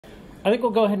I think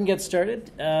we'll go ahead and get started.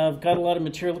 I've got a lot of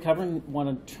material to cover and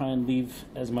want to try and leave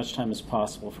as much time as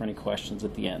possible for any questions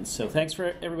at the end. So thanks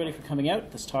for everybody for coming out.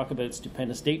 Let's talk about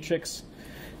Stupendous date tricks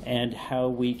and how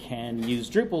we can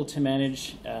use Drupal to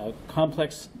manage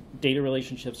complex data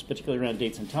relationships, particularly around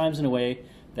dates and times, in a way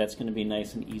that's going to be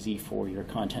nice and easy for your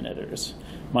content editors.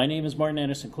 My name is Martin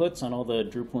Anderson-Clutz. On all the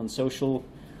Drupal and social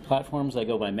platforms, I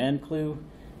go by ManClue.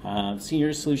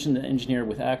 Senior Solution Engineer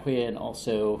with Acquia, and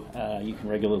also you can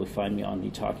regularly find me on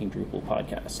the Talking Drupal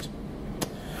podcast.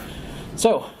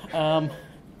 So,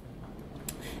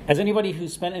 as anybody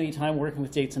who's spent any time working with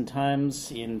dates and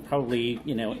times in probably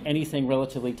anything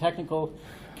relatively technical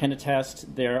can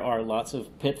attest, there are lots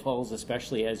of pitfalls,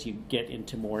 especially as you get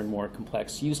into more and more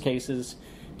complex use cases,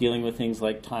 dealing with things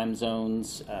like time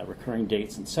zones, recurring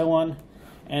dates, and so on.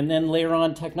 And then layer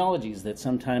on technologies that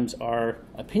sometimes are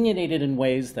opinionated in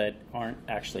ways that aren't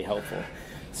actually helpful.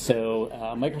 So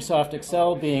Microsoft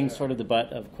Excel being sort of the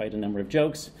butt of quite a number of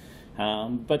jokes.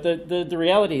 But the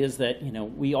reality is that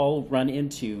we all run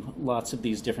into lots of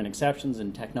these different exceptions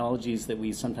and technologies that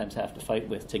we sometimes have to fight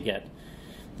with to get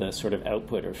the sort of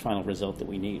output or final result that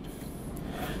we need.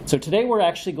 So today we're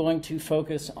actually going to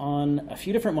focus on a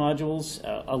few different modules.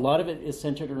 A lot of it is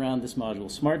centered around this module,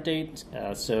 Smart Date.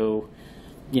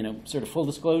 Sort of full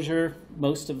disclosure,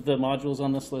 most of the modules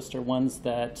on this list are ones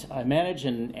that I manage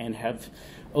and have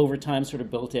over time sort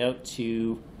of built out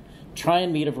to try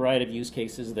and meet a variety of use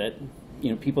cases that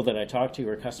people that I talk to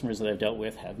or customers that I've dealt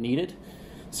with have needed.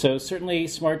 So certainly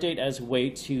Smart Date as a way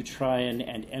to try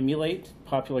and emulate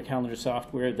popular calendar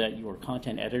software that your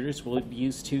content editors will be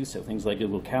used to, so things like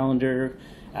Google Calendar,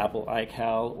 Apple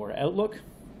iCal, or Outlook.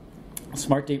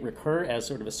 Smart Date Recur as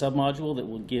sort of a submodule that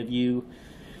will give you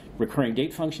recurring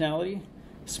date functionality.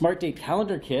 Smart Date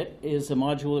Calendar Kit is a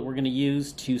module that we're going to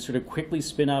use to sort of quickly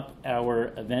spin up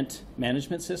our event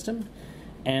management system.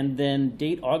 And then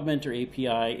Date Augmenter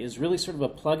API is really sort of a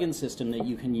plugin system that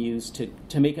you can use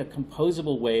to make a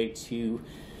composable way to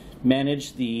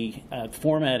manage the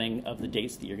formatting of the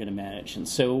dates that you're going to manage. And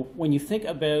so when you think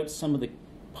about some of the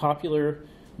popular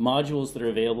modules that are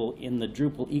available in the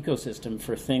Drupal ecosystem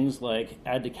for things like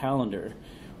Add to Calendar,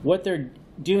 what they're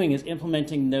doing is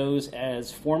implementing those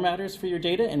as formatters for your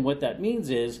data, and what that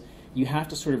means is you have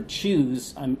to sort of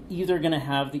choose, I'm either going to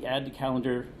have the Add to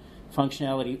Calendar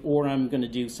functionality or I'm going to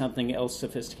do something else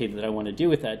sophisticated that I want to do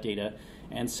with that data.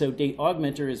 And so Date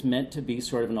Augmenter is meant to be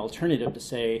sort of an alternative to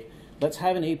say, let's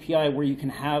have an API where you can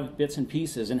have bits and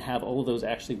pieces and have all of those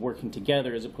actually working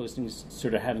together as opposed to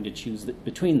sort of having to choose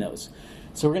between those.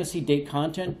 So we're going to see Date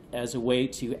Content as a way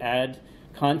to add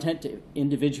content to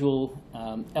individual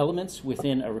elements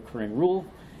within a recurring rule.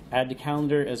 Add to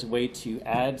Calendar as a way to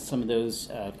add some of those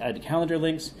Add to Calendar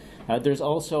links. There's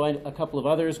also a couple of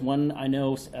others. One I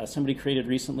know somebody created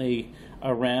recently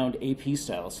around AP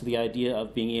style. So the idea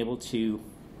of being able to,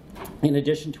 in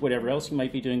addition to whatever else you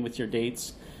might be doing with your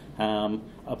dates,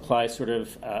 apply sort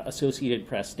of Associated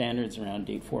Press standards around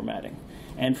date formatting.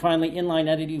 And finally, inline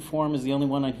editing form is the only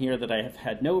one on here that I have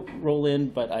had no role in,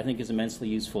 but I think is immensely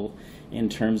useful in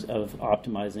terms of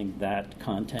optimizing that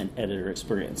content editor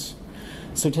experience.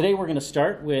 So today we're going to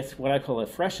start with what I call a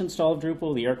fresh install of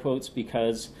Drupal, the air quotes,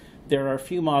 because there are a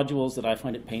few modules that I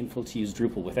find it painful to use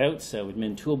Drupal without. So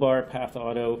admin toolbar, path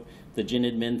auto, the Gin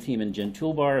admin theme, and Gin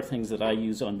toolbar are things that I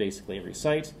use on basically every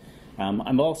site.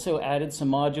 I've also added some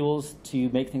modules to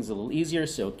make things a little easier.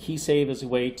 So key save is a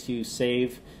way to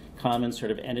save common sort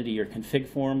of entity or config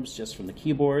forms just from the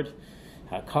keyboard.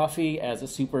 Coffee as a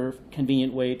super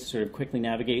convenient way to sort of quickly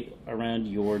navigate around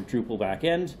your Drupal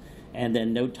backend. And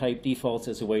then node type defaults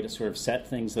as a way to sort of set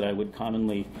things that I would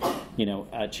commonly,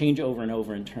 change over and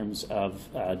over in terms of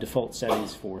default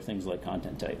settings for things like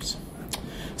content types.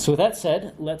 So with that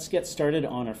said, let's get started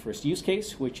on our first use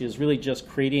case, which is really just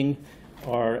creating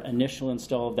our initial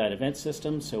install of that event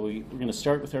system. So we're going to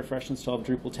start with our fresh install of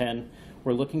Drupal 10.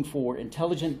 We're looking for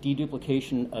intelligent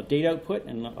deduplication of data output,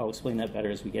 and I'll explain that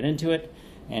better as we get into it.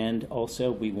 And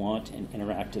also we want an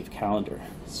interactive calendar.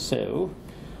 So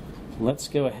let's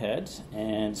go ahead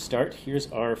and start.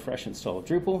 Here's our fresh install of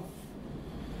Drupal.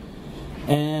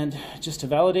 And just to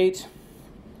validate,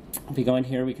 if we go in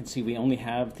here, we can see we only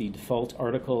have the default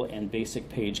article and basic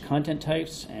page content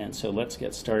types. And so let's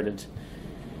get started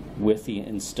with the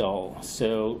install.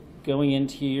 So going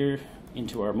into here,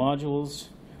 into our modules,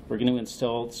 we're going to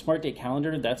install Smart Date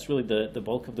Calendar. That's really the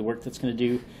bulk of the work that's going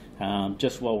to do.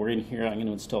 Just while we're in here, I'm going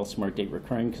to install Smart Date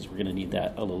Recurring because we're going to need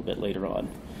that a little bit later on.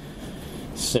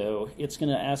 So it's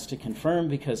going to ask to confirm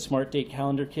because Smart Date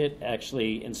Calendar Kit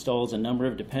actually installs a number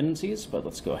of dependencies, but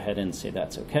let's go ahead and say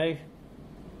that's okay.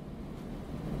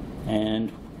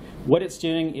 And What it's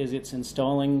doing is it's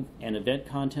installing an event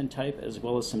content type as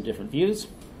well as some different views.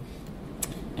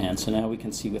 And so now we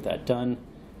can see with that done,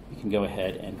 we can go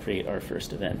ahead and create our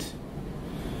first event.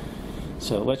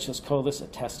 So let's just call this a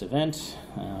test event.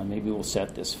 Maybe we'll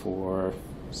set this for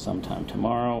sometime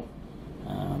tomorrow,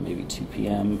 maybe 2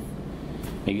 p.m.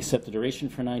 Maybe set the duration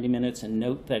for 90 minutes, and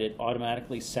note that it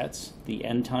automatically sets the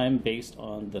end time based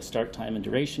on the start time and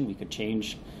duration. We could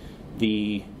change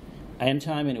the end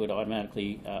time and it would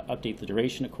automatically update the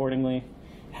duration accordingly.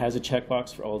 It has a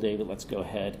checkbox for all day, but let's go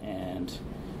ahead and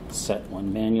set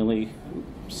one manually.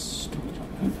 Oops.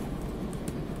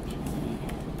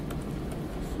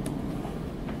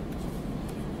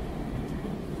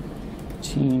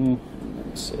 And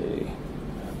then say,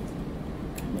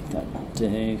 make that all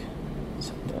day,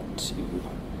 set that to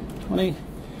 20,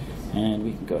 and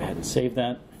we can go ahead and save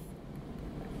that.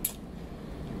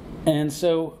 And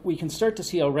so we can start to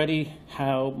see already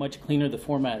how much cleaner the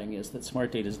formatting is that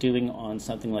SmartDate is doing on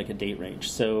something like a date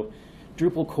range. So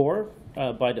Drupal core,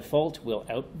 by default, will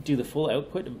do the full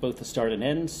output of both the start and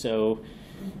end. So,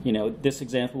 you know, this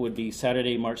example would be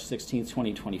Saturday, March 16th,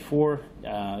 2024,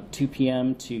 2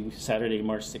 p.m. to Saturday,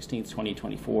 March 16th,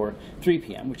 2024, 3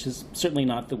 p.m., which is certainly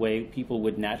not the way people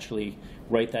would naturally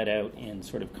write that out in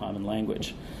sort of common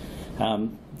language.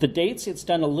 The dates, it's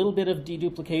done a little bit of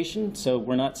deduplication, so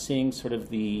we're not seeing sort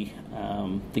of the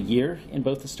year in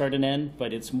both the start and end,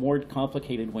 but it's more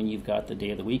complicated when you've got the day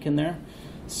of the week in there.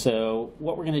 So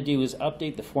what we're going to do is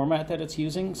update the format that it's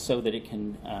using so that it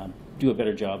can do a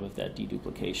better job of that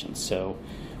deduplication. So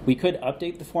we could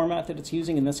update the format that it's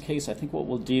using. In this case, I think what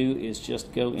we'll do is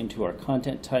just go into our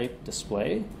content type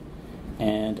display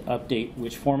and update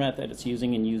which format that it's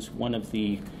using and use one of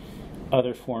the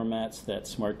other formats that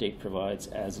SmartDate provides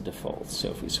as a default. So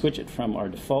if we switch it from our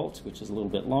default, which is a little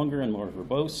bit longer and more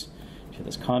verbose, to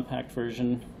this compact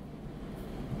version,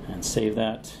 and save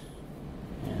that,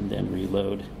 and then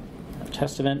reload our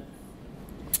test event,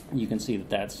 you can see that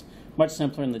that's much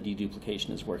simpler and the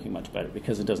deduplication is working much better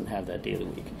because it doesn't have that day of the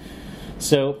week.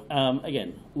 So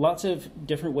again, lots of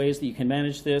different ways that you can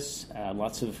manage this,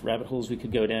 lots of rabbit holes we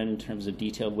could go down in terms of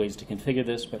detailed ways to configure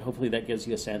this, but hopefully that gives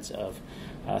you a sense of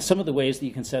some of the ways that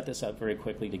you can set this up very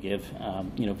quickly to give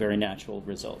very natural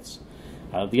results.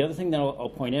 The other thing that I'll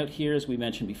point out here, as we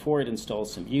mentioned before, it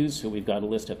installs some views. So we've got a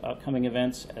list of upcoming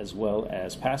events as well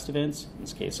as past events, in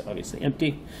this case obviously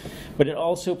empty. But it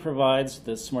also provides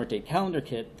the SmartDate Calendar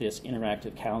Kit, this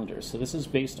interactive calendar. So this is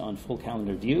based on full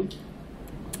calendar view.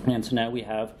 And so now we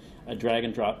have a drag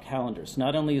and drop calendar. So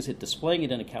not only is it displaying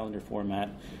it in a calendar format,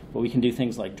 but we can do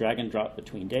things like drag and drop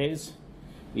between days.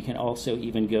 We can also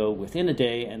even go within a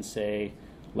day and say,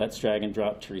 let's drag and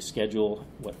drop to reschedule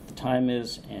what the time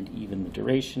is and even the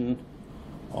duration,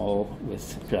 all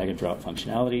with drag and drop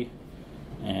functionality.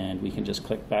 And we can just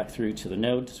click back through to the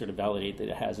node to sort of validate that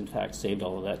it has in fact saved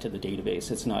all of that to the database.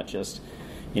 It's not just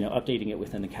updating it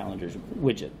within the calendars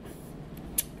widget.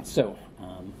 So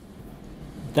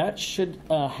that should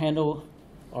handle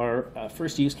our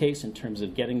first use case in terms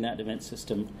of getting that event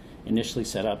system initially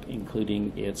set up,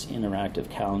 including its interactive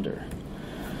calendar.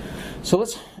 So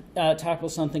let's tackle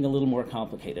something a little more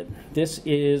complicated. This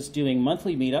is doing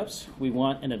monthly meetups. We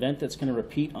want an event that's going to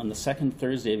repeat on the second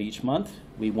Thursday of each month.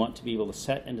 We want to be able to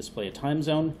set and display a time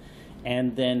zone.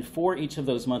 And then for each of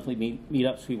those monthly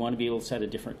meetups, we want to be able to set a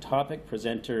different topic,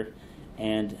 presenter,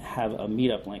 and have a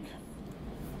meetup link.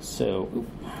 So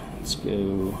let's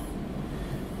go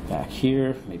back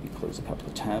here, maybe close a couple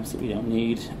of tabs that we don't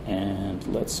need, and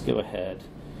let's go ahead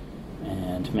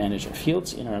and manage our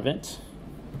fields in our event.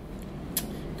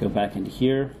 Go back into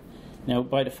here. Now,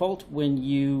 by default, when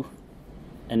you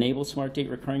enable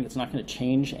SmartDate recurring, it's not going to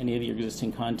change any of your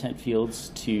existing content fields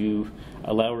to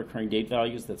allow recurring date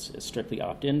values. That's strictly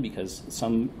opt-in because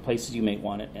some places you may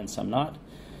want it and some not.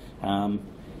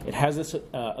 It has this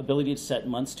ability to set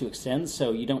months to extend,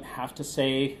 so you don't have to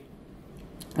say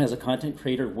as a content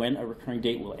creator when a recurring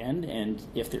date will end, and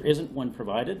if there isn't one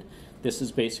provided, this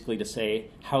is basically to say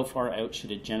how far out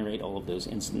should it generate all of those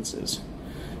instances.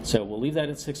 So we'll leave that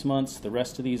at 6 months. The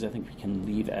rest of these I think we can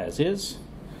leave as is.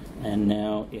 And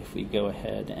now if we go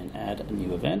ahead and add a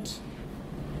new event,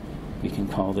 we can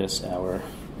call this our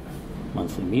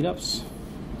monthly meetups.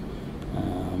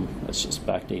 Let's just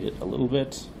backdate it a little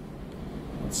bit.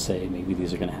 Let's say maybe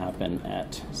these are going to happen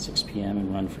at 6 p.m.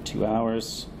 and run for 2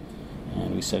 hours.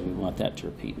 And we said we want that to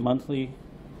repeat monthly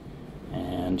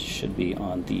and should be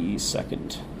on the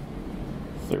second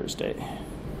Thursday.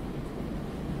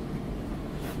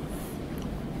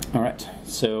 All right,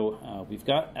 so we've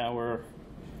got our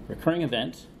recurring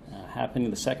event happening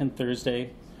the second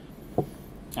Thursday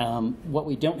What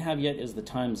we don't have yet is the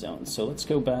time zone. So let's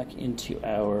go back into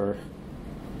our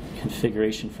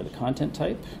configuration for the content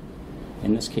type.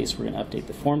 In this case, we're going to update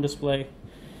the form display.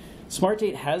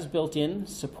 SmartDate has built-in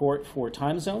support for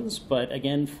time zones, but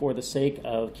again, for the sake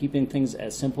of keeping things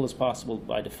as simple as possible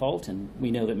by default, and we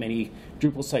know that many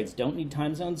Drupal sites don't need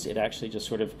time zones, it actually just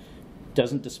sort of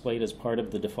doesn't display it as part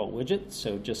of the default widget.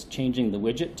 So just changing the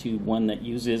widget to one that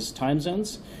uses time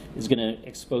zones is going to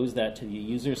expose that to the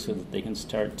user so that they can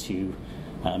start to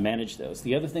manage those.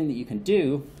 The other thing that you can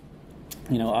do,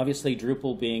 obviously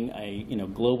Drupal being a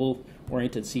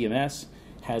global-oriented CMS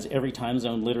has every time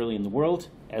zone literally in the world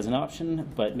as an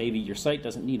option, but maybe your site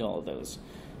doesn't need all of those.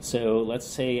 So let's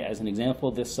say, as an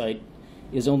example, this site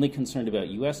is only concerned about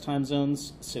US time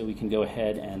zones, so we can go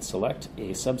ahead and select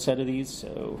a subset of these.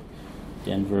 So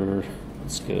Denver,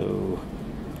 let's go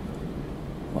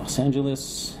Los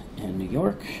Angeles and New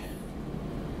York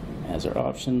as our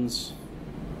options,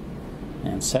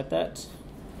 and set that,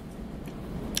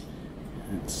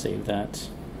 and save that.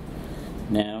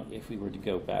 Now, if we were to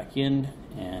go back in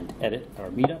and edit our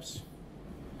meetups,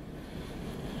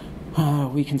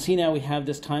 we can see now we have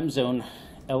this time zone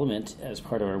element as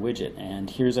part of our widget. And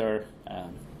here's our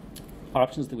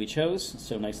options that we chose.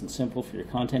 So nice and simple for your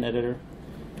content editor.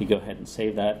 If you go ahead and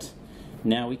save that,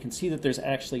 now we can see that there's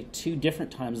actually two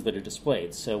different times that are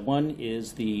displayed. So one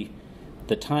is the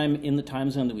time in the time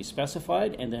zone that we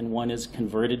specified, and then one is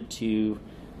converted to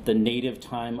the native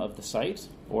time of the site,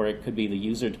 or it could be the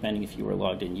user, depending if you were a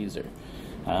logged in user.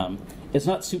 It's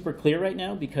not super clear right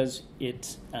now because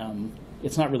it's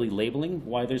not really labeling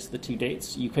why there's the two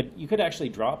dates. You could actually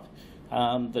drop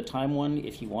the time one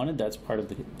if you wanted. That's part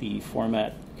of the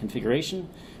format configuration.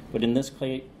 But in this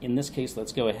case,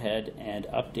 let's go ahead and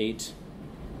update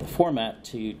the format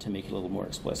to make it a little more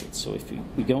explicit. So if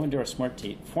we go into our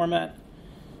SmartDate format,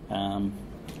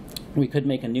 we could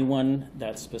make a new one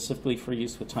that's specifically for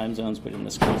use with time zones, but in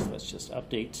this case, let's just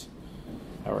update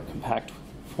our compact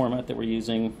format that we're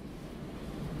using.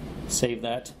 Save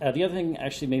that. The other thing,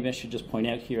 actually, maybe I should just point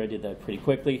out here, I did that pretty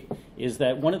quickly, is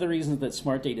that one of the reasons that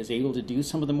SmartDate is able to do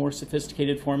some of the more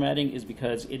sophisticated formatting is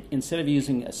because instead of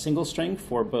using a single string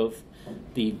for both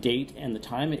the date and the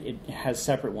time, it has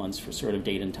separate ones for sort of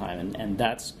date and time, and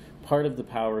that's part of the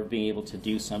power of being able to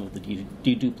do some of the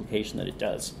deduplication that it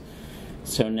does.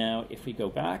 So now if we go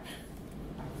back,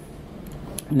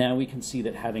 now we can see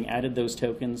that having added those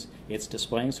tokens, it's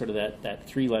displaying sort of that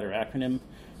three-letter acronym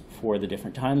for the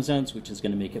different time zones, which is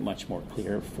going to make it much more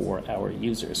clear for our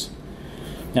users.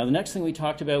 Now the next thing we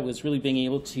talked about was really being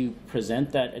able to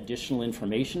present that additional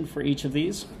information for each of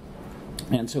these.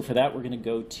 And so for that, we're going to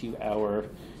go to our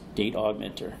date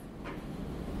augmenter.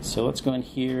 So let's go in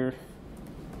here,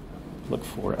 look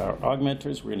for our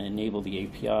augmenters. We're going to enable the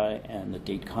API and the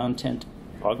date content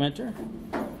augmenter.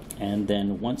 And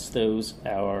then once those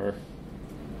are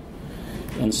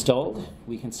installed,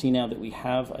 we can see now that we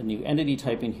have a new entity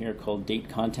type in here called date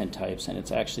content types, and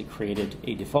it's actually created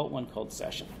a default one called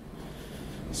session.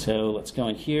 So let's go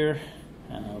in here.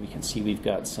 We can see we've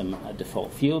got some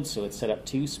default fields, so it's set up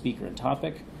to speaker and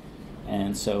topic.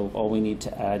 And so all we need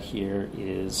to add here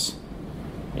is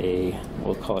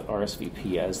we'll call it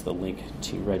RSVP as the link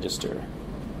to register.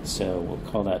 So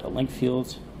we'll call that a link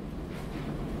field.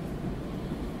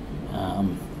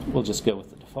 We'll just go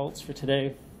with the defaults for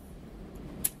today.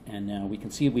 And now we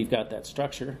can see we've got that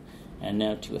structure. And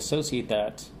now to associate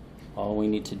that, all we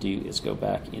need to do is go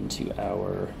back into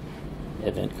our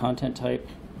event content type,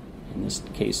 in this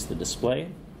case the display.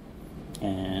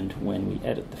 And when we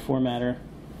edit the formatter,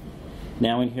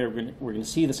 now in here we're going to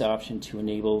see this option to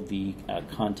enable the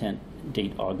content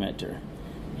date augmenter.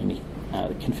 And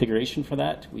the configuration for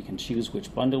that, we can choose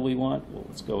which bundle we want. Well,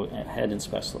 let's go ahead and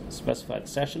specify the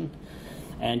session.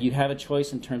 And you have a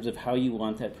choice in terms of how you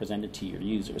want that presented to your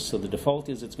users. So the default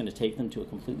is it's going to take them to a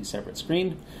completely separate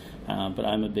screen, but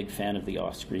I'm a big fan of the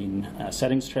off-screen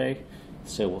settings tray,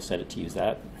 so we'll set it to use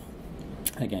that.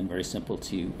 Again, very simple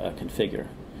to configure.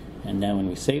 And now when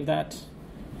we save that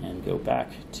and go back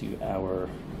to our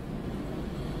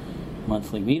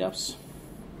monthly meetups,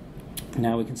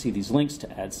 now we can see these links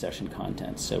to add session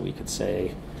content. So we could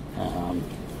say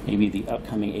maybe the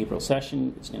upcoming April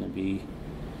session is going to be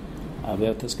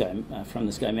about this guy, from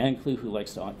this guy Manclue, who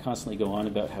likes to constantly go on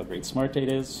about how great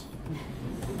SmartDate is.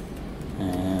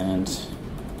 And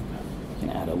you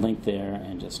can add a link there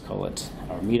and just call it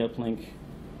our meetup link.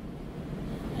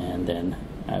 And then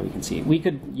we can see, we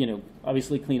could,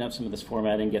 obviously clean up some of this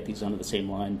formatting, get these onto the same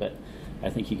line, but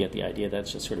I think you get the idea.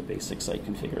 That's just sort of basic site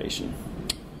configuration.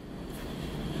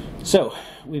 So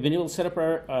we've been able to set up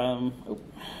our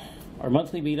our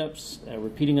monthly meetups,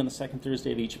 repeating on the second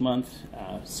Thursday of each month,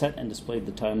 set and displayed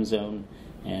the time zone,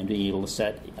 and being able to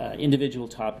set individual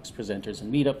topics, presenters,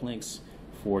 and meetup links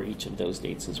for each of those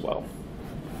dates as well.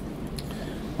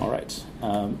 All right,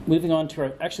 moving on to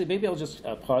our, actually maybe I'll just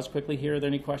pause quickly here. Are there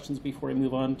any questions before we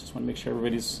move on? Just want to make sure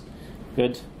everybody's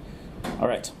good. All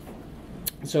right,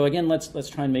 so again, let's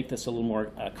try and make this a little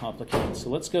more complicated. So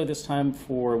let's go this time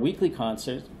for weekly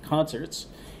concerts.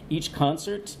 Each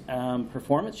concert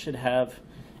performance should have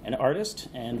an artist,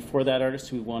 and for that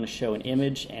artist we want to show an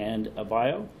image and a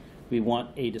bio. We want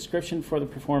a description for the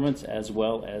performance as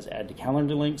well as add to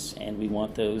calendar links, and we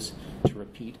want those to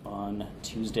repeat on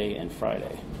Tuesday and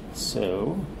Friday.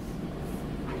 So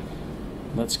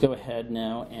let's go ahead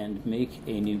now and make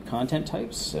a new content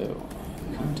type. So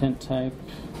content type,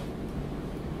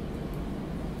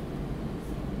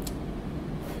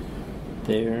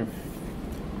 there.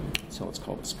 So let's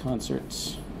call this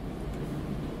concerts,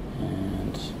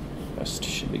 and the rest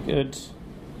should be good.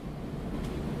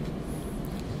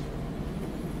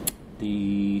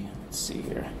 Let's see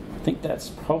here. I think that's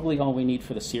probably all we need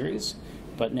for the series,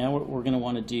 but now what we're going to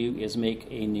want to do is make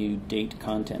a new date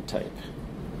content type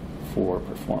for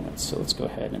performance. So let's go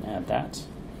ahead and add that.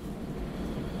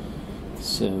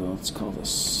 So let's call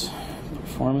this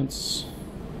performance.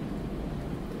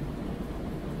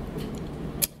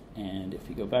 And if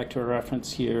you go back to our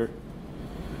reference here,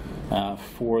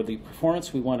 for the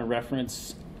performance, we want to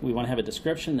have a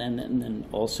description and then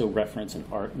also reference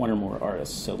one or more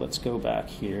artists. So let's go back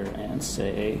here and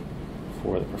say,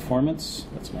 for the performance,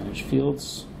 let's manage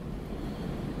fields.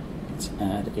 Let's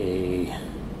add a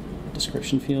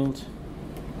description field.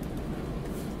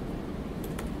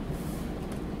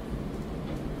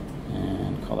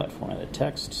 And call that formatted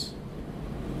text.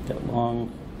 Make that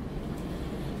long.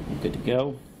 And good to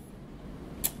go.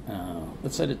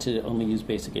 Let's set it to only use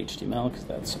basic HTML because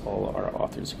that's all our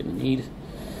authors are going to need.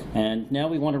 And now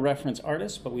we want to reference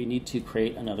artists, but we need to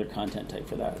create another content type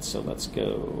for that. So let's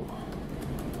go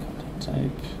content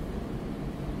type.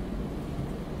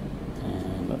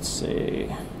 And let's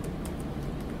say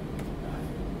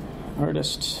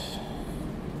artist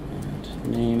and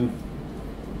name.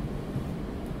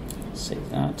 Save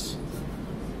that.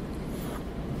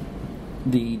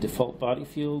 The default body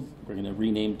field, we're going to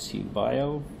rename to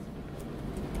bio.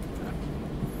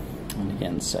 And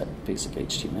again, set basic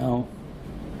HTML.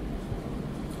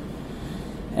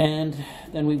 And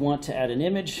then we want to add an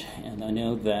image, and I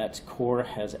know that Core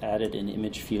has added an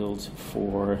image field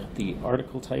for the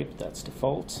article type. That's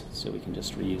default, so we can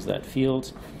just reuse that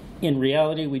field. In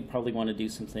reality, we'd probably want to do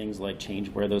some things like change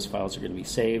where those files are going to be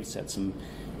saved, set some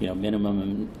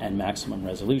minimum and maximum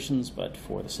resolutions, but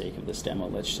for the sake of this demo,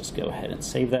 let's just go ahead and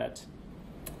save that.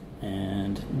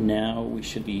 And now we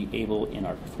should be able, in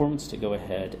our performance, to go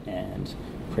ahead and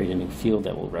create a new field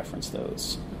that will reference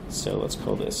those. So let's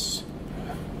call this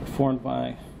performed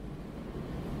by.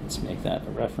 Let's make that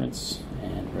a reference,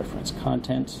 and reference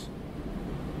content.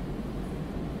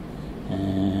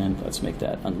 And let's make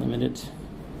that unlimited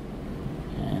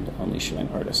and only showing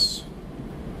artists.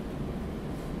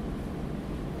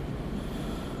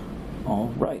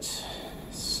 All right,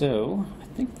 so I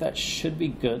think that should be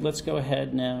good. Let's go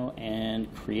ahead now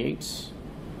and create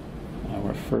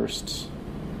our first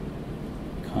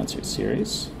concert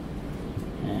series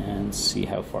and see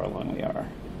how far along we are.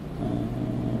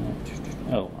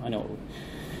 Oh, I know.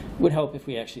 It would help if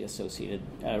we actually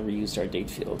reused our date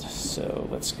field. So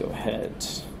let's go ahead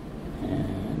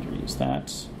and reuse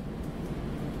that.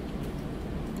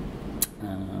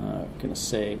 I'm going to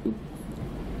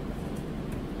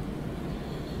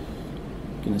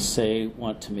say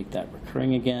want to make that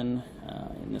recurring again.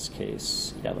 In this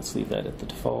case, yeah, let's leave that at the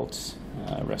default.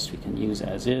 Rest we can use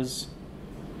as is.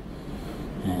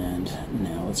 And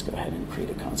now let's go ahead and create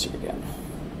a concert again.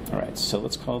 All right, so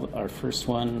let's call our first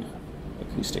one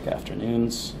Acoustic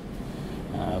Afternoons.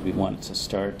 We want it to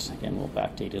start, again, we'll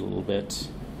backdate it a little bit.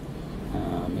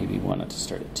 Maybe we want it to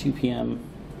start at 2 p.m.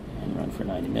 and run for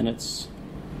 90 minutes.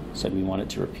 Said we want it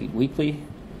to repeat weekly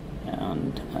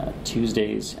on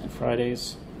Tuesdays and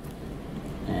Fridays.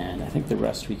 And I think the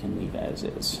rest we can leave as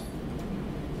is.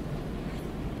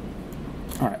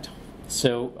 All right,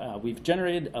 so we've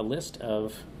generated a list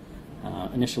of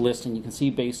initial list, and you can see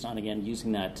based on, again,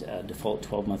 using that default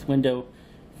 12-month window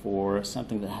for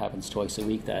something that happens twice a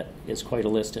week, that is quite a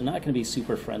list and not going to be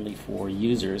super friendly for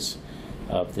users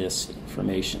of this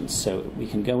information. So we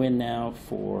can go in now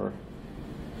for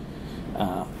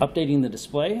updating the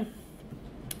display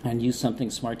and use something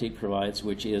SmartDate provides,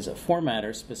 which is a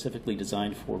formatter specifically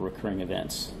designed for recurring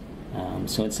events.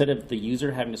 So instead of the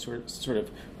user having to sort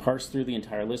of parse through the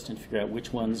entire list and figure out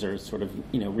which ones are sort of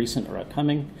recent or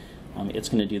upcoming, it's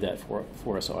going to do that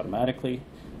for us automatically.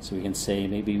 So we can say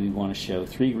maybe we want to show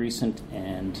 2 recent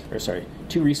and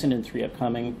 3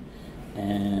 upcoming,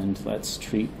 and let's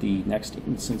treat the next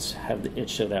instance, have it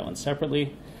show that one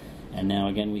separately. And now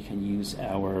again we can use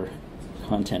our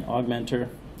content augmenter.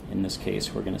 In this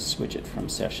case we're going to switch it from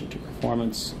session to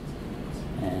performance,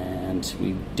 and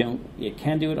it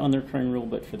can do it on the recurring rule,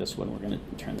 but for this one we're going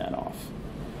to turn that off.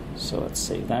 So let's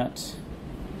save that.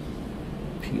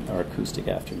 Repeat our acoustic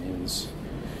afternoons.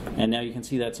 And now you can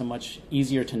see that's a much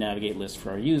easier to navigate list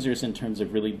for our users in terms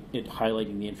of really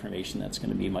highlighting the information that's going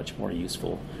to be much more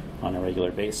useful on a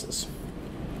regular basis.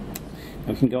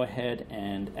 Now we can go ahead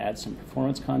and add some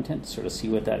performance content to sort of see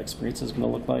what that experience is going to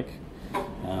look like.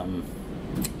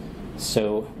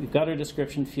 So we've got our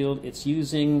description field. It's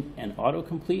using an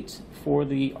autocomplete for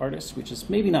the artist, which is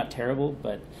maybe not terrible,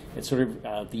 but it's sort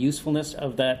of the usefulness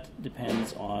of that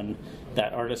depends on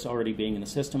that artist already being in the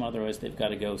system. Otherwise, they've got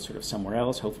to go sort of somewhere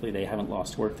else. Hopefully, they haven't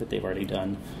lost work that they've already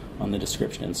done on the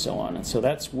description and so on. And so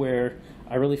that's where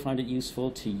I really find it useful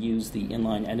to use the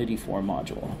inline entity form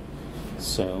module.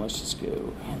 So let's just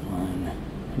go inline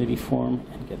entity form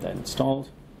and get that installed.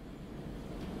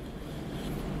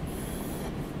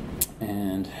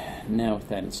 And now with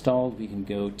that installed, we can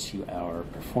go to our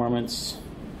performance,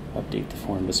 update the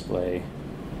form display,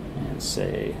 and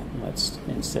say, let's,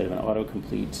 instead of an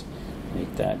autocomplete,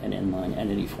 make that an inline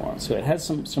entity form. So it has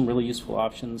some really useful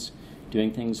options,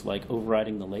 doing things like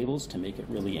overriding the labels to make it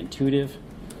really intuitive.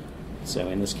 So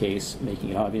in this case, making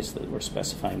it obvious that we're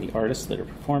specifying the artists that are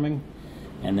performing.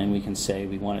 And then we can say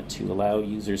we want it to allow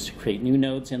users to create new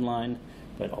nodes inline,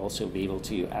 but also be able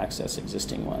to access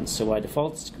existing ones. So by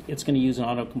default, it's going to use an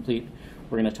autocomplete.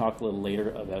 We're going to talk a little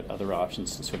later about other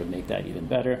options to sort of make that even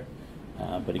better.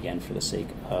 But again, for the sake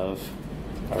of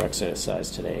our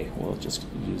exercise today, we'll just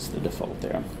use the default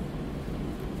there.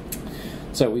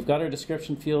 So we've got our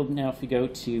description field. Now if we go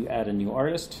to add a new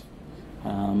artist,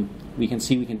 we can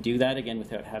see we can do that again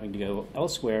without having to go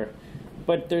elsewhere.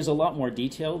 But there's a lot more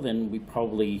detail than we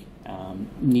probably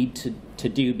need to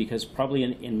do, because probably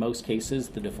in most cases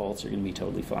the defaults are going to be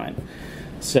totally fine.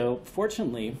 So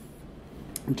fortunately,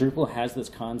 Drupal has this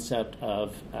concept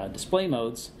of display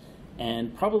modes,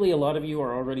 and probably a lot of you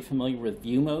are already familiar with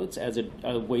view modes as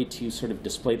a way to sort of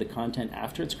display the content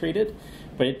after it's created.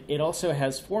 But it also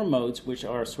has form modes, which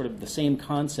are sort of the same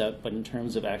concept, but in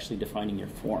terms of actually defining your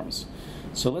forms.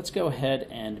 So let's go ahead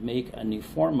and make a new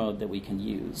form mode that we can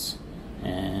use.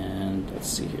 And let's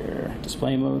see here,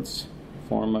 display modes,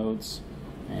 form modes,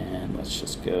 and let's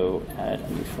just go add a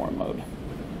new form mode.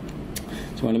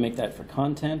 So we want to make that for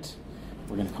content.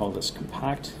 We're going to call this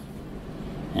compact,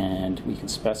 and we can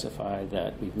specify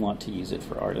that we want to use it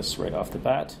for artists right off the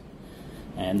bat.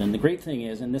 And then the great thing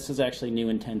is, and this is actually new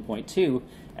in 10.2,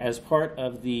 as part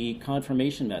of the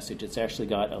confirmation message, it's actually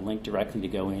got a link directly to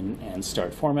go in and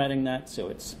start formatting that, so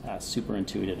it's super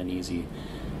intuitive and easy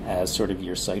as sort of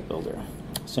your site builder.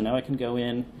 So now I can go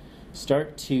in,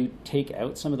 start to take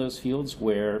out some of those fields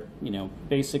where,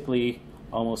 basically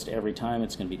almost every time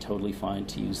it's going to be totally fine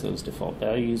to use those default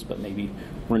values, but maybe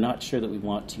we're not sure that we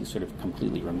want to sort of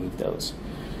completely remove those.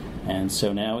 And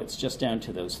so now it's just down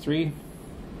to those 3.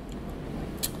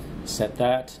 Set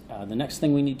that. The next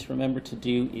thing we need to remember to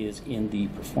do is in the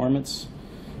performance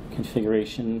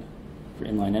configuration for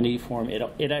inline entity form,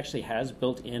 it actually has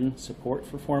built-in support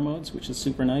for form modes, which is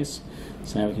super nice.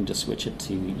 So now we can just switch it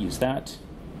to use that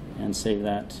and save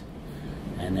that.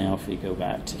 And now if we go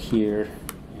back to here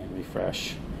and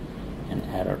refresh and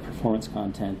add our performance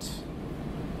content,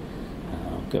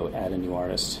 go add a new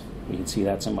artist, we can see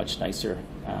that's a much nicer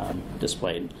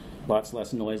display. Lots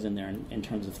less noise in there in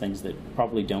terms of things that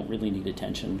probably don't really need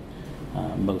attention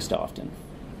most often.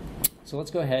 So let's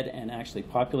go ahead and actually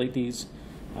populate these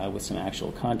with some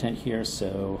actual content here.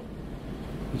 So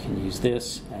we can use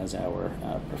this as our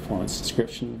performance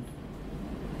description.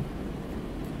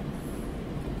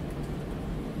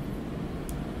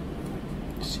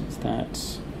 Just use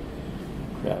that.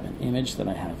 Grab an image that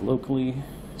I have locally.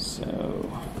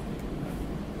 So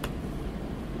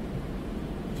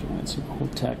some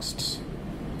old text.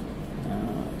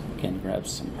 Again, grab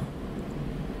some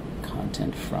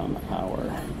content from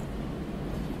our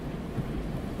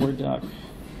Word doc.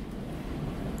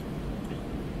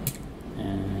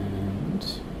 And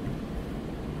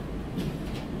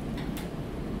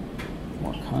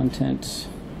more content.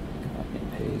 Copy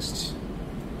and paste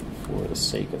for the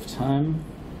sake of time.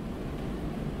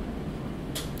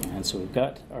 And so we've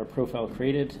got our profile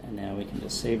created, and now we can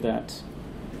just save that.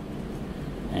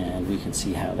 and we can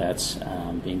see how that's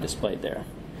being displayed there.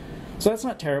 So that's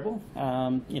not terrible.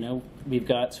 We've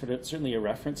got certainly a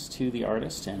reference to the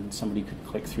artist, and somebody could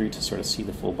click through to sort of see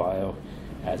the full bio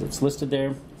as it's listed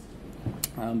there.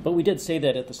 But we did say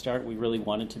that at the start we really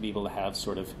wanted to be able to have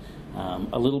sort of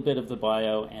a little bit of the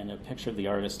bio and a picture of the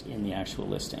artist in the actual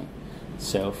listing.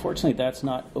 So fortunately that's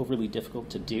not overly difficult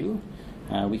to do.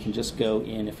 We can just go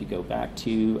in, if we go back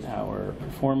to our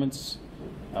performance,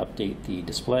 update the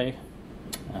display.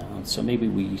 So maybe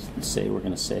we're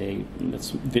going to say,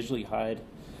 let's visually hide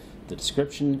the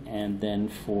description, and then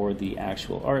for the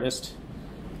actual artist,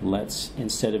 let's,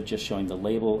 instead of just showing the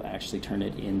label, actually turn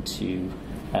it into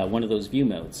one of those view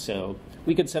modes. So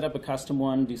we could set up a custom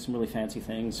one, do some really fancy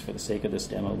things. For the sake of this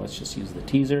demo, let's just use the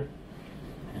teaser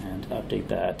and update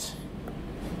that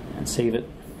and save it.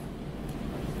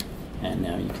 And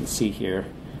now you can see here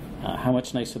how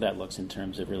much nicer that looks in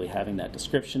terms of really having that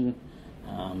description.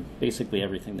 Basically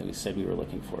everything that we said we were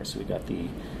looking for. So we got the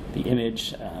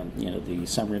image, the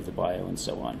summary of the bio, and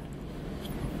so on.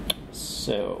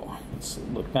 So let's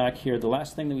look back here. The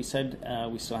last thing that we said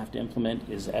we still have to implement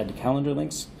is add to calendar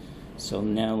links. So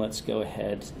now let's go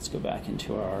ahead, let's go back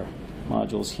into our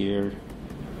modules here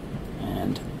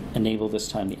and enable this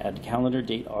time the add to calendar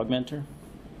date augmenter.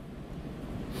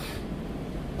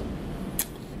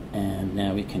 And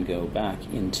now we can go back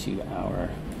into our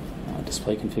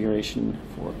display configuration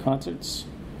for concerts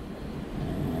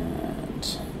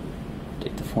and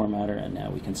update the formatter, and now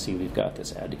we can see we've got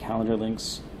this add to calendar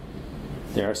links.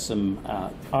 There are some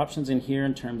options in here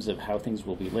in terms of how things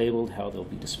will be labeled, how they'll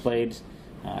be displayed.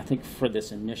 I think for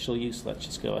this initial use, let's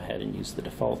just go ahead and use the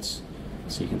defaults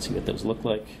so you can see what those look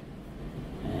like.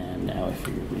 And now if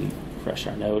we refresh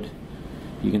our node,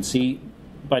 you can see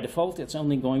by default it's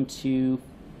only going to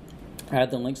add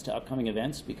the links to upcoming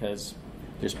events, because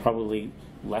there's probably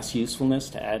less usefulness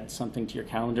to add something to your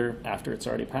calendar after it's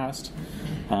already passed.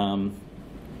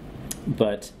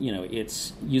 But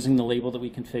it's using the label that we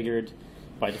configured.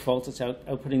 By default, it's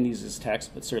outputting these as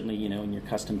text, but certainly, in your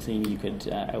custom theme, you could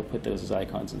output those as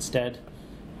icons instead.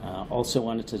 Also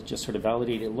wanted to just sort of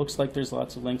validate. It looks like there's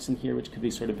lots of links in here, which could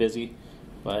be sort of busy,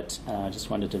 but just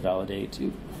wanted to validate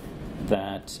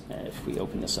that if we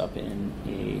open this up in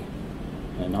an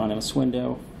anonymous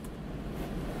window,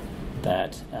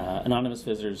 that anonymous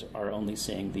visitors are only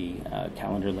seeing the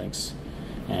calendar links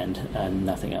and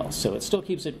nothing else. So it still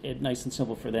keeps it nice and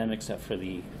simple for them, except for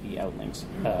the outlinks.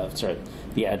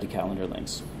 The add to calendar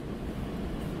links.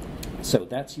 So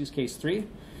that's use case 3.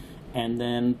 And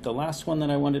then the last one that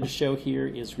I wanted to show here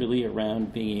is really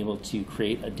around being able to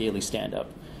create a daily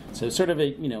stand-up. So sort of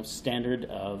a standard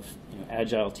of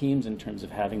agile teams in terms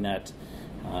of having that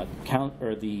count,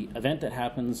 or the event that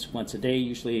happens once a day,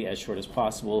 usually as short as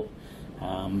possible.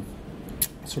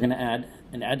 So we're going to add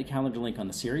an add to calendar link on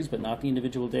the series, but not the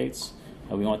individual dates.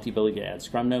 We want the ability to add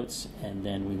scrum notes, and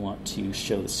then we want to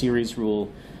show the series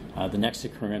rule, the next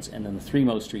occurrence, and then the 3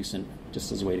 most recent,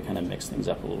 just as a way to kind of mix things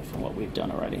up a little from what we've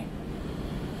done already.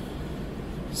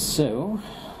 So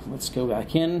let's go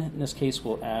back in. In this case,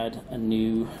 we'll add a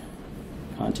new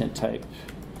content type,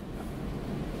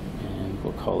 and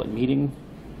we'll call it meeting.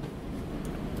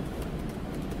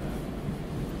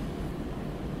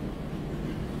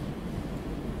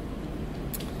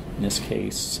 In this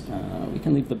case, we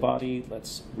can leave the body.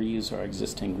 Let's reuse our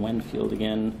existing when field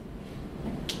again.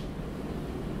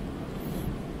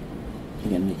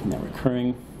 Again, making that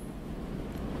recurring.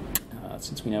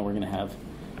 Since we know we're going to have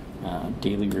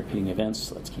daily repeating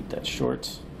events, let's keep that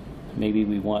short. Maybe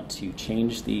we want to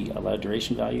change the allowed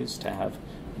duration values to have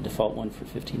a default one for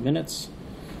 15 minutes.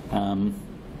 And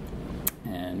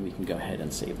we can go ahead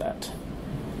and save that.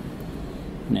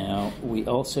 Now, we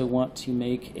also want to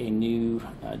make a new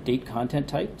date content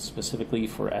type specifically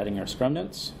for adding our scrum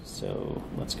notes. So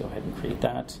let's go ahead and create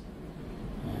that.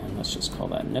 And let's just call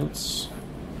that notes.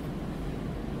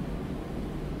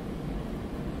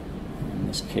 In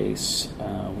this case,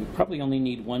 we probably only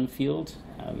need one field.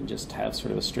 We can just have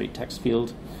sort of a straight text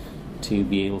field to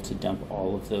be able to dump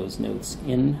all of those notes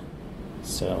in.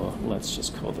 So let's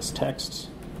just call this text.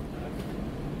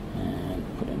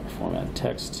 Put in format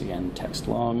text, again, text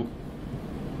long.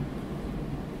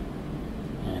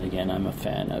 And again, I'm a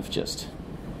fan of just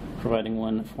providing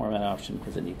one format option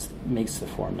because it makes the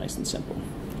form nice and simple.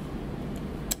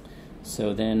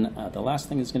 So then the last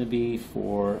thing is going to be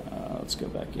for, let's go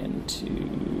back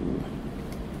into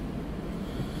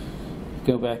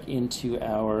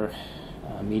our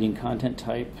meeting content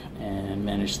type and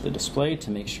manage the display to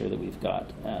make sure that we've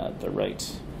got the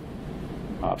right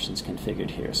options configured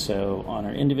here. So on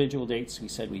our individual dates, we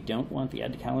said we don't want the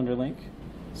add to calendar link.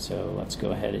 So let's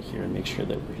go ahead here and make sure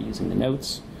that we're using the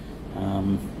notes.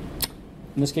 In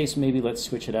this case, maybe let's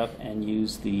switch it up and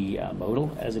use the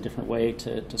modal as a different way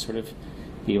to sort of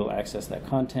be able to access that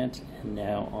content. And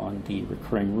now on the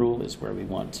recurring rule is where we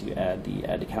want to add the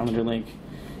add to calendar link.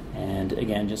 And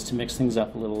again, just to mix things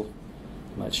up a little,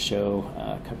 let's show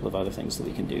a couple of other things that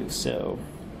we can do. So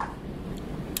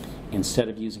instead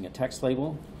of using a text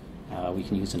label, we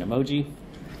can use an emoji.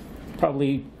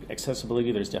 Probably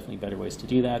accessibility, there's definitely better ways to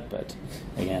do that, but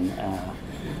again,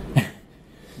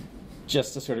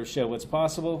 just to sort of show what's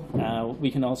possible,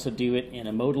 we can also do it in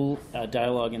a modal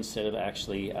dialog instead of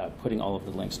actually putting all of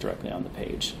the links directly on the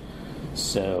page.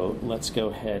 So let's go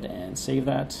ahead and save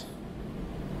that.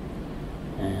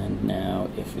 And now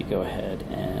if we go ahead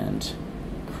and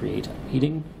create a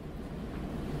meeting,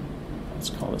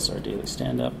 let's call this our daily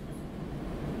stand-up.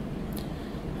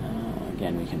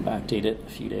 Again, we can backdate it a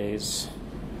few days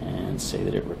and say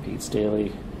that it repeats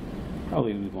daily.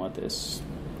 Probably we want this,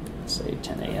 let's say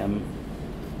 10 a.m.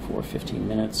 for 15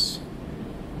 minutes.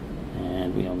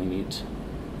 And we only meet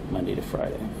Monday to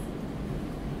Friday.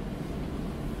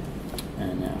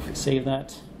 And now if we save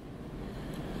that.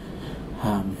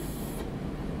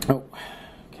 Okay,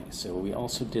 so we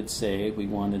also did say we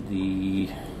wanted the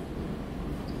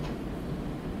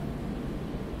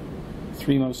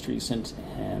 3 most recent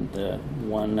and the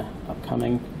 1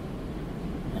 upcoming,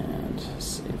 and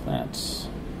save that.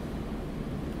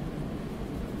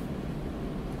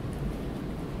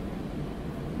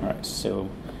 All right, so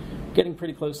getting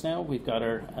pretty close now. We've got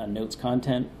our notes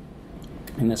content.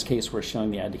 In this case, we're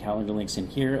showing the add to calendar links in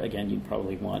here. Again, you'd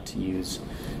probably want to use,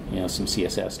 some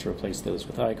CSS to replace those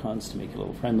with icons to make it a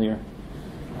little friendlier.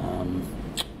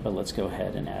 But let's go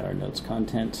ahead and add our notes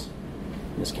content.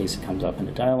 In this case, it comes up in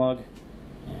a dialog.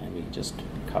 And we just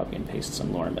copy and paste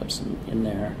some lorem ipsum in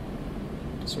there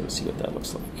to sort of see what that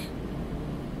looks like.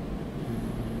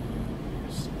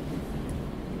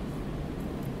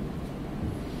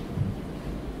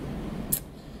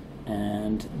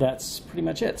 And that's pretty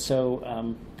much it.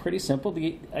 So pretty simple.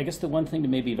 I guess the one thing to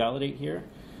maybe validate here,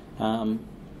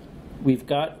 we've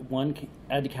got one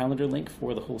add to calendar link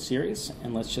for the whole series,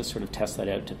 and let's just sort of test that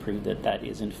out to prove that that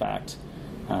is in fact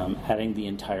adding the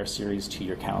entire series to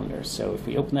your calendar. So if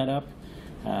we open that up,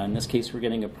 in this case we're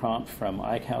getting a prompt from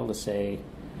iCal to say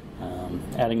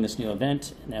adding this new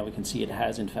event. Now we can see it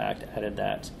has in fact added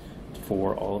that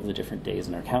for all of the different days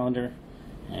in our calendar.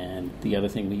 And the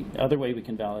other way we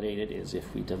can validate it is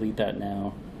if we delete that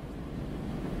now,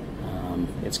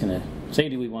 it's going to say,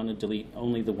 do we want to delete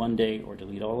only the one day or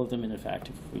delete all of them? And in fact,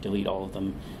 if we delete all of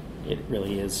them, it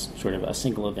really is sort of a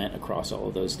single event across all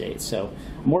of those dates. So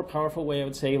a more powerful way, I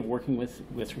would say, of working with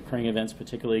recurring events,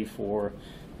 particularly for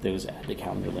those add to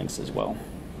calendar links as well.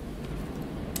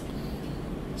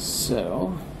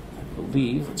 So I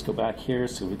believe, let's go back here.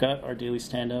 So we've got our daily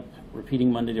stand-up,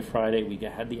 repeating Monday to Friday. We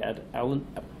had the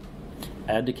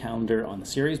add to calendar on the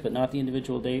series, but not the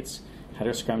individual dates. Had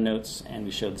our Scrum notes, and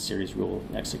we showed the series rule,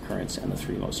 next occurrence, and the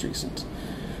 3 most recent.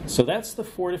 So that's the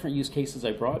 4 different use cases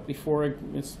I brought. Before I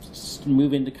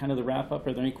move into kind of the wrap-up,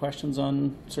 are there any questions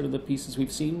on sort of the pieces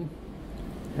we've seen?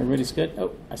 Everybody's good?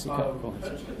 Oh, I see. Cool. I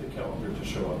just get the calendar to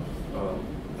show up.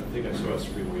 I think I saw a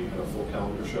screen where you had a full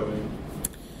calendar showing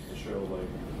to show like.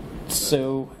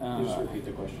 So. Just repeat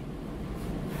the question.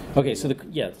 Okay, so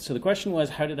the question was,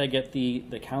 how did I get the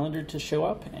calendar to show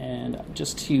up? And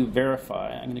just to verify,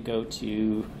 I'm going to go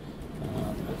to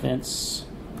events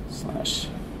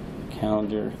 /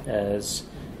 calendar as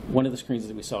one of the screens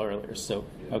that we saw earlier. So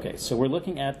okay, so we're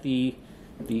looking at the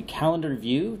calendar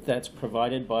view that's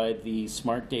provided by the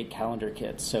Smart Date Calendar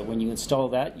Kit. So when you install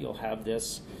that, you'll have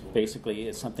this basically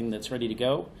as something that's ready to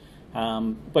go.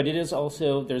 But it is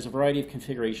also, there's a variety of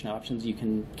configuration options. You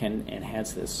can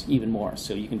enhance this even more.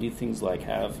 So you can do things like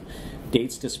have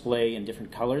dates display in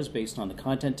different colors based on the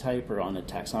content type or on the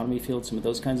taxonomy field, some of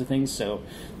those kinds of things. So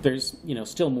there's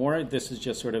still more. This is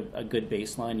just sort of a good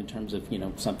baseline in terms of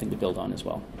something to build on as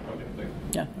well. Okay, thank you.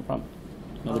 Yeah, no problem.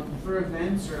 For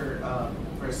events or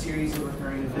for a series of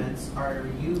recurring events, are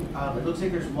you? It looks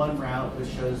like there's one route which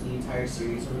shows the entire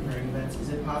series of recurring events. Is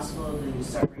it possible to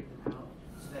separate them out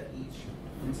so that each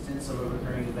instance of a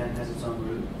recurring event has its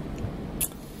own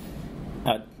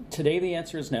route? Today, the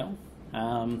answer is no.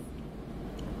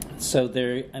 So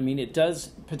it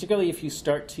does, particularly if you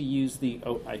start to use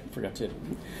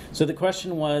so the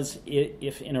question was,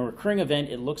 if in a recurring event,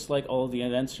 it looks like all of the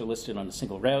events are listed on a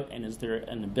single route, and is there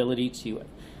an ability to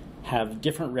have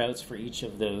different routes for each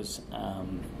of those I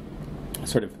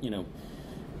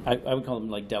would call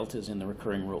them like deltas in the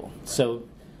recurring rule. So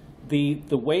the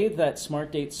way that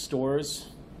Smart Date stores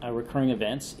recurring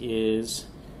events is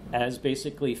as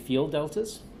basically field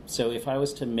deltas. So if I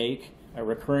was to make a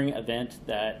recurring event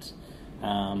that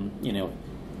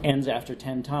ends after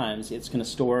 10 times, it's going to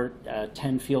store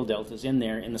 10 field deltas in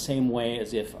there in the same way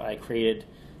as if I created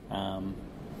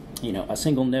a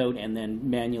single node and then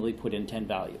manually put in 10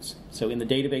 values. So in the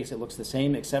database it looks the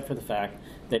same except for the fact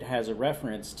that it has a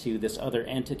reference to this other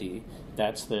entity.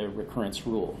 That's the recurrence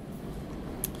rule.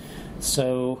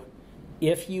 So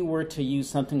if you were to use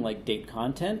something like date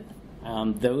content,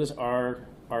 those are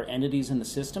entities in the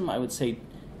system. I would say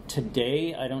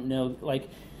today, I don't know, like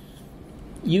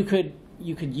you could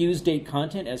use date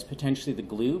content as potentially the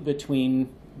glue between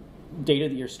data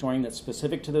that you're storing that's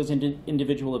specific to those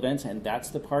individual events, and that's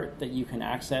the part that you can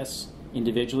access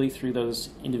individually through those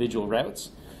individual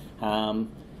routes. But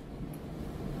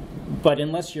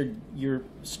unless you're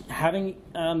having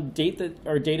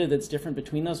data that's different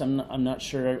between those, I'm not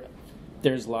sure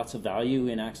there's lots of value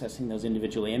in accessing those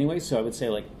individually anyway. So I would say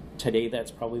like today that's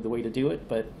probably the way to do it.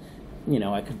 But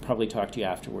I could probably talk to you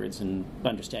afterwards and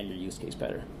understand your use case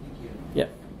better. Thank you. Yeah.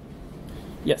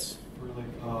 Yes. For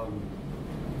like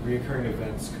recurring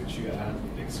events, could you add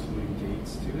excluding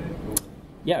dates to it? Or?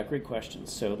 Yeah, great question.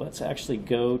 So let's actually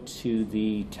go to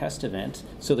the test event.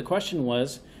 So the question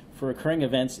was, for recurring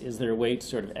events, is there a way to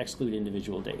sort of exclude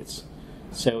individual dates?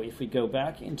 So if we go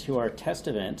back into our test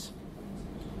event,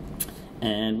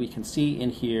 and we can see in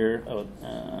here,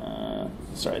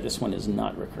 sorry, this one is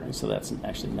not recurring, so that's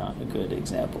actually not a good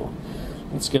example.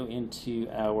 Let's go into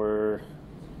our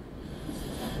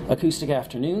acoustic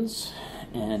afternoons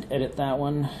and edit that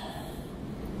one.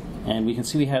 And we can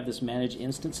see we have this manage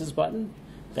instances button.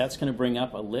 That's going to bring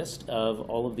up a list of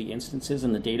all of the instances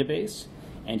in the database.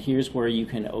 And here's where you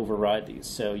can override these.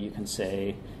 So you can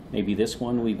say, maybe this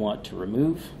one we want to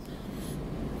remove.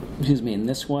 Excuse me, in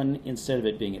this one, instead of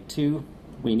it being at 2,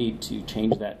 we need to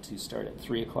change that to start at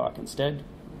 3 o'clock instead.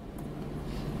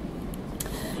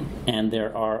 And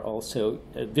there are also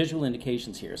visual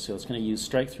indications here. So it's going to use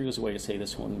strike through as a way to say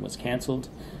this one was canceled.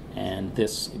 And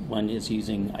this one is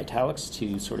using italics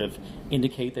to sort of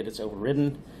indicate that it's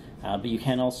overridden. But you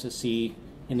can also see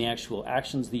in the actual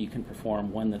actions that you can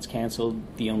perform one that's canceled,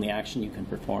 the only action you can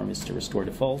perform is to restore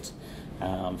default.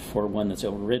 For one that's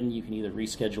overridden, you can either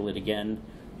reschedule it again,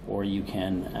 or you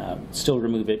can still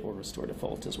remove it or restore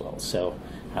default as well. So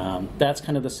that's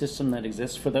kind of the system that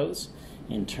exists for those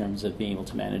in terms of being able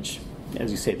to manage,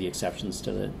 as you say, the exceptions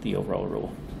to the overall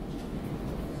rule.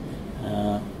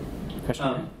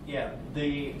 Question? Yeah,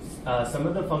 some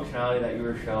of the functionality that you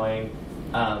were showing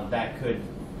that could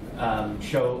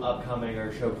show upcoming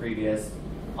or show previous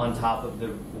on top of the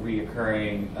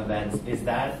reoccurring events, is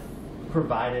that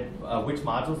provided, which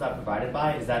module is that provided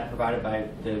by? Is that provided by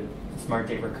the Smart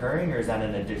Date Recurring, or is that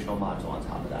an additional module on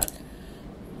top of that?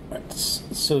 Right.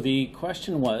 So the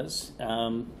question was,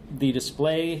 the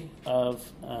display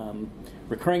of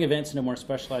recurring events in a more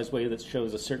specialized way that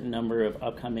shows a certain number of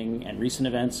upcoming and recent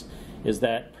events, is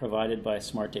that provided by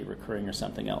Smart Date Recurring or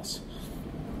something else?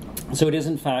 So it is,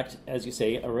 in fact, as you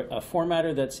say, a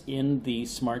formatter that's in the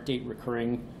Smart Date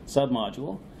Recurring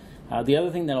submodule. The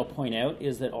other thing that I'll point out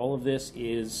is that all of this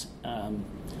is,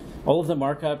 all of the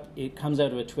markup, it comes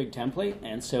out of a Twig template,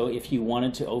 and so if you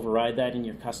wanted to override that in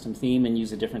your custom theme and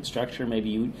use a different structure, maybe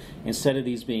you, instead of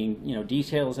these being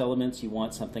details elements, you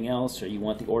want something else, or you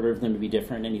want the order of them to be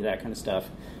different, any of that kind of stuff,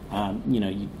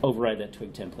 you override that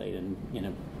Twig template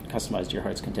and customize to your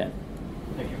heart's content.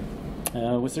 Thank you.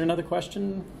 Was there another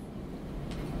question?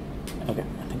 Okay,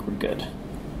 I think we're good.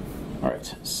 All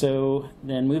right, so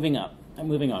then moving on.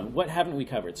 What haven't we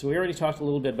covered? So we already talked a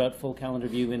little bit about full calendar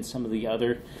view and some of the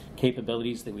other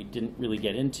capabilities that we didn't really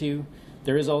get into.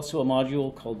 There is also a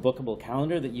module called Bookable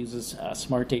Calendar that uses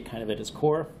Smart Date kind of at its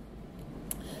core.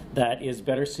 That is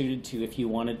better suited to if you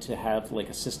wanted to have like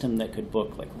a system that could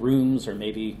book like rooms, or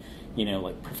maybe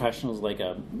like professionals like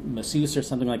a masseuse or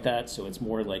something like that. So it's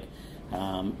more like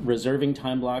reserving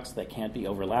time blocks that can't be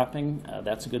overlapping.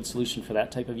 That's a good solution for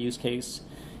that type of use case.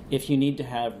 If you need to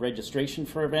have registration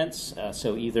for events,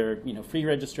 so either free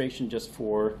registration just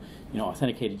for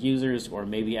authenticated users, or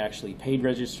maybe actually paid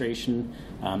registration,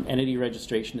 entity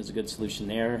registration is a good solution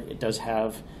there. It does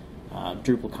have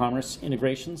Drupal commerce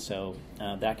integration, so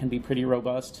that can be pretty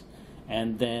robust.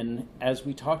 And then, as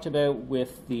we talked about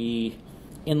with the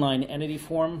inline entity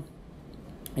form,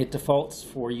 it defaults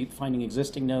for you finding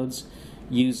existing nodes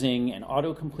using an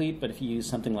autocomplete, but if you use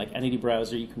something like Entity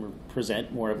Browser, you can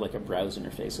present more of like a browse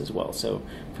interface as well. So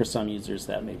for some users,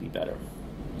 that may be better.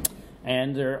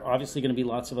 And there are obviously going to be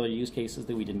lots of other use cases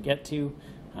that we didn't get to,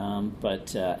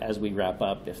 but as we wrap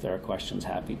up, if there are questions,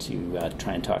 happy to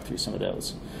try and talk through some of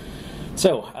those.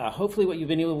 So hopefully what you've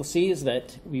been able to see is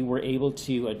that we were able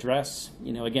to address,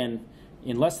 again,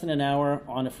 in less than an hour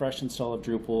on a fresh install of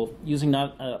Drupal, using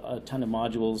not a ton of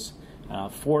modules,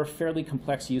 4 fairly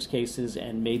complex use cases,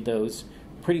 and made those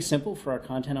pretty simple for our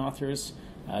content authors,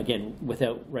 again,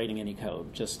 without writing any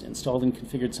code. Just installed and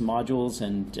configured some modules,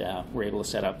 and we're able to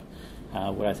set up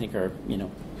what I think are,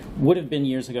 would have been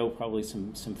years ago probably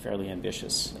some fairly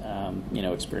ambitious,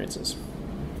 experiences.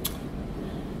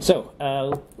 So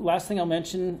last thing I'll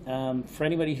mention, for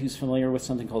anybody who's familiar with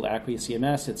something called Acquia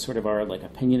CMS, it's sort of our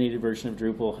opinionated version of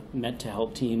Drupal, meant to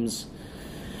help teams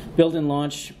build and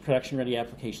launch production-ready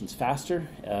applications faster.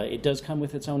 It does come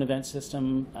with its own event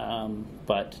system,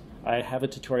 but I have a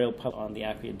tutorial on the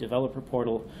Acquia developer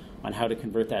portal on how to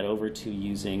convert that over to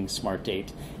using Smart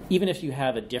Date. Even if you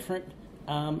have a different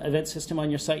event system on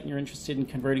your site and you're interested in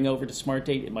converting over to Smart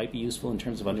Date, it might be useful in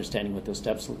terms of understanding what those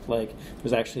steps look like.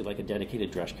 There's actually a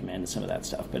dedicated drush command and some of that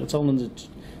stuff, but it's all in the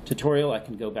tutorial. I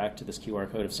can go back to this QR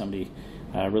code if somebody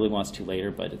really wants to later,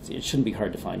 but it shouldn't be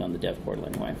hard to find on the dev portal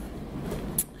anyway.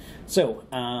 So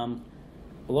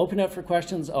we'll open up for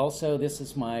questions. Also, this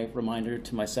is my reminder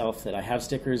to myself that I have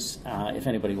stickers if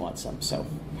anybody wants some. So,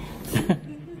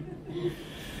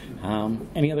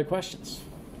 any other questions?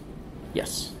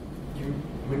 Yes.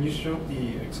 When you showed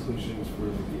the exclusions for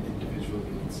the individual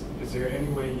dates, is there any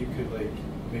way you could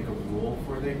make a rule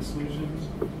for the exclusions?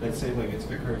 Let's say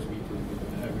it occurs weekly, but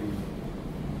then every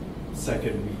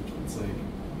second week it's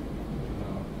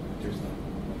there's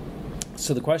not.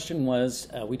 So the question was,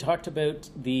 we talked about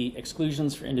the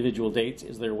exclusions for individual dates.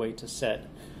 Is there a way to set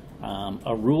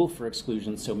a rule for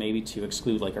exclusions, so maybe to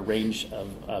exclude a range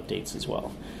of dates as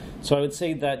well? So I would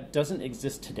say that doesn't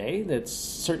exist today. That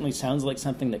certainly sounds like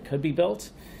something that could be built.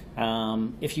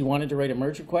 If you wanted to write a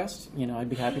merge request, I'd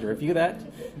be happy to review that.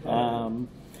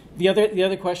 The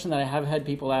other question that I have had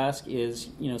people ask is,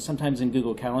 sometimes in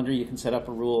Google Calendar you can set up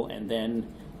a rule, and then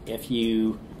if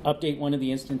you update one of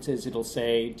the instances, it'll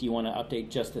say, do you want to update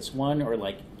just this one or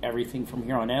everything from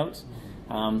here on out?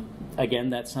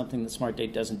 Again, that's something that Smart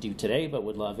Date doesn't do today, but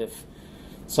would love if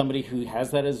somebody who has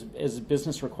that as a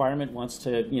business requirement wants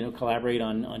to collaborate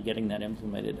on getting that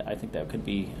implemented. I think that could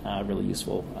be really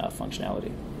useful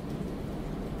functionality.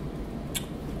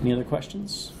 Any other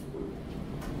questions?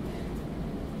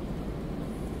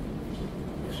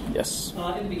 Yes.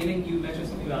 In the beginning, you mentioned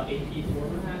something about AP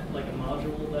format, like a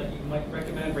module that you might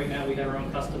recommend. Right now, we have our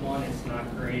own custom one. It's not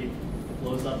great. It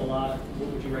blows up a lot.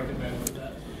 What would you recommend with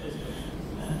that?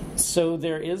 So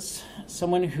there is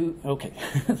someone who, okay,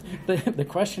 the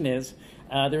question is,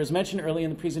 there was mention early in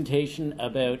the presentation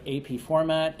about AP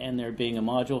format and there being a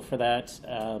module for that.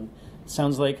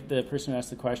 Sounds like the person who asked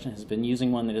the question has been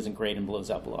using one that isn't great and blows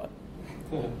up a lot.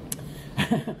 Cool.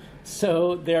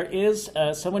 So there is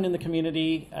someone in the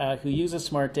community who uses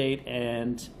Smart Date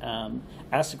and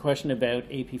asked a question about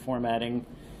AP formatting.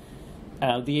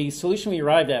 The solution we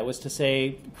arrived at was to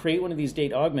say, create one of these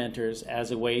date augmenters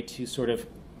as a way to sort of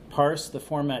parse the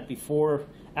format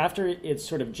after it's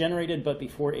sort of generated, but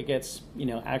before it gets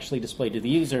actually displayed to the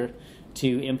user,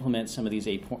 to implement some of these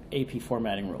AP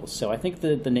formatting rules. So I think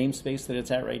the namespace that it's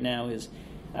at right now is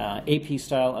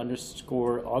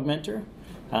AP_style_augmenter.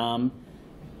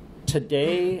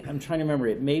 Today, I'm trying to remember,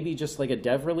 it may be just a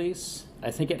dev release.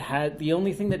 I think the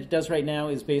only thing that it does right now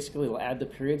is basically it'll add the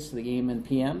periods to the AM and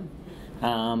PM.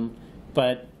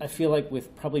 But I feel like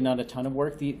with probably not a ton of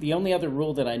work, the only other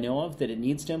rule that I know of that it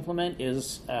needs to implement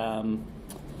is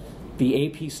the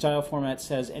AP style format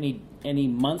says any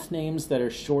month names that are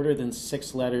shorter than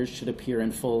 6 letters should appear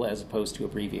in full as opposed to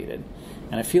abbreviated.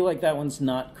 And I feel like that one's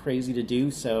not crazy to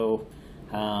do, so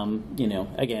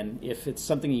again, if it's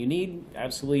something you need,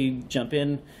 absolutely jump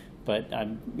in, but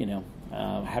I'm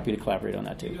happy to collaborate on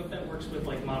that too. Do you know if that works with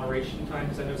moderation time?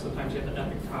 Because I know sometimes you have the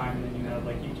epic time and then you have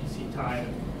UTC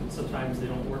time, and sometimes they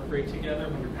don't work great together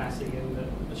when you're passing in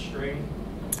the string.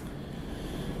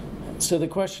 So the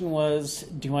question was,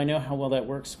 do I know how well that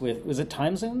works was it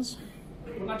time zones?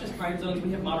 Well, not just time zones,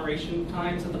 we have moderation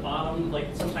times at the bottom.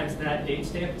 Sometimes that date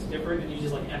stamp is different. It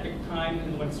uses epic time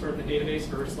and when it's stored in the database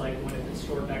versus when it's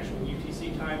stored in actual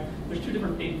UTC time. There's 2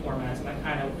 different date formats, and I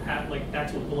kind of have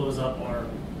that's what blows up our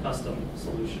custom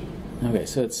solution. Okay,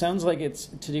 so it sounds like it's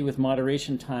to do with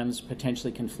moderation times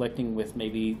potentially conflicting with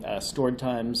maybe stored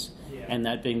times, yeah, and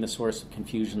that being the source of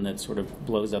confusion that sort of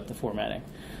blows up the formatting.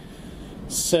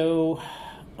 So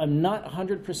I'm not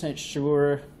 100%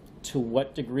 sure to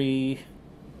what degree.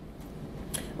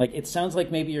 It sounds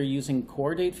like maybe you're using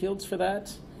core date fields for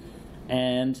that.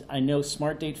 And I know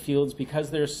Smart Date fields, because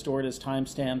they're stored as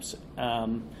timestamps,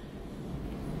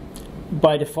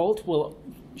 by default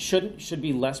should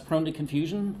be less prone to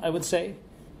confusion, I would say.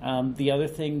 The other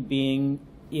thing being,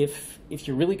 if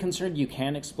you're really concerned, you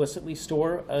can explicitly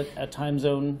store a time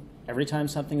zone every time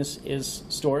something is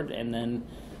stored, and then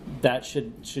that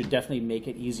should definitely make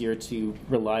it easier to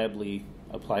reliably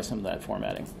apply some of that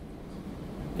formatting.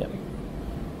 Yep.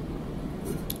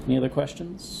 Any other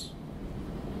questions?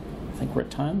 I think we're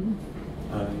at time.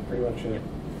 Pretty much it.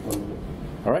 1 minute.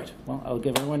 All right. Well, I'll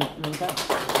give everyone a minute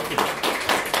back.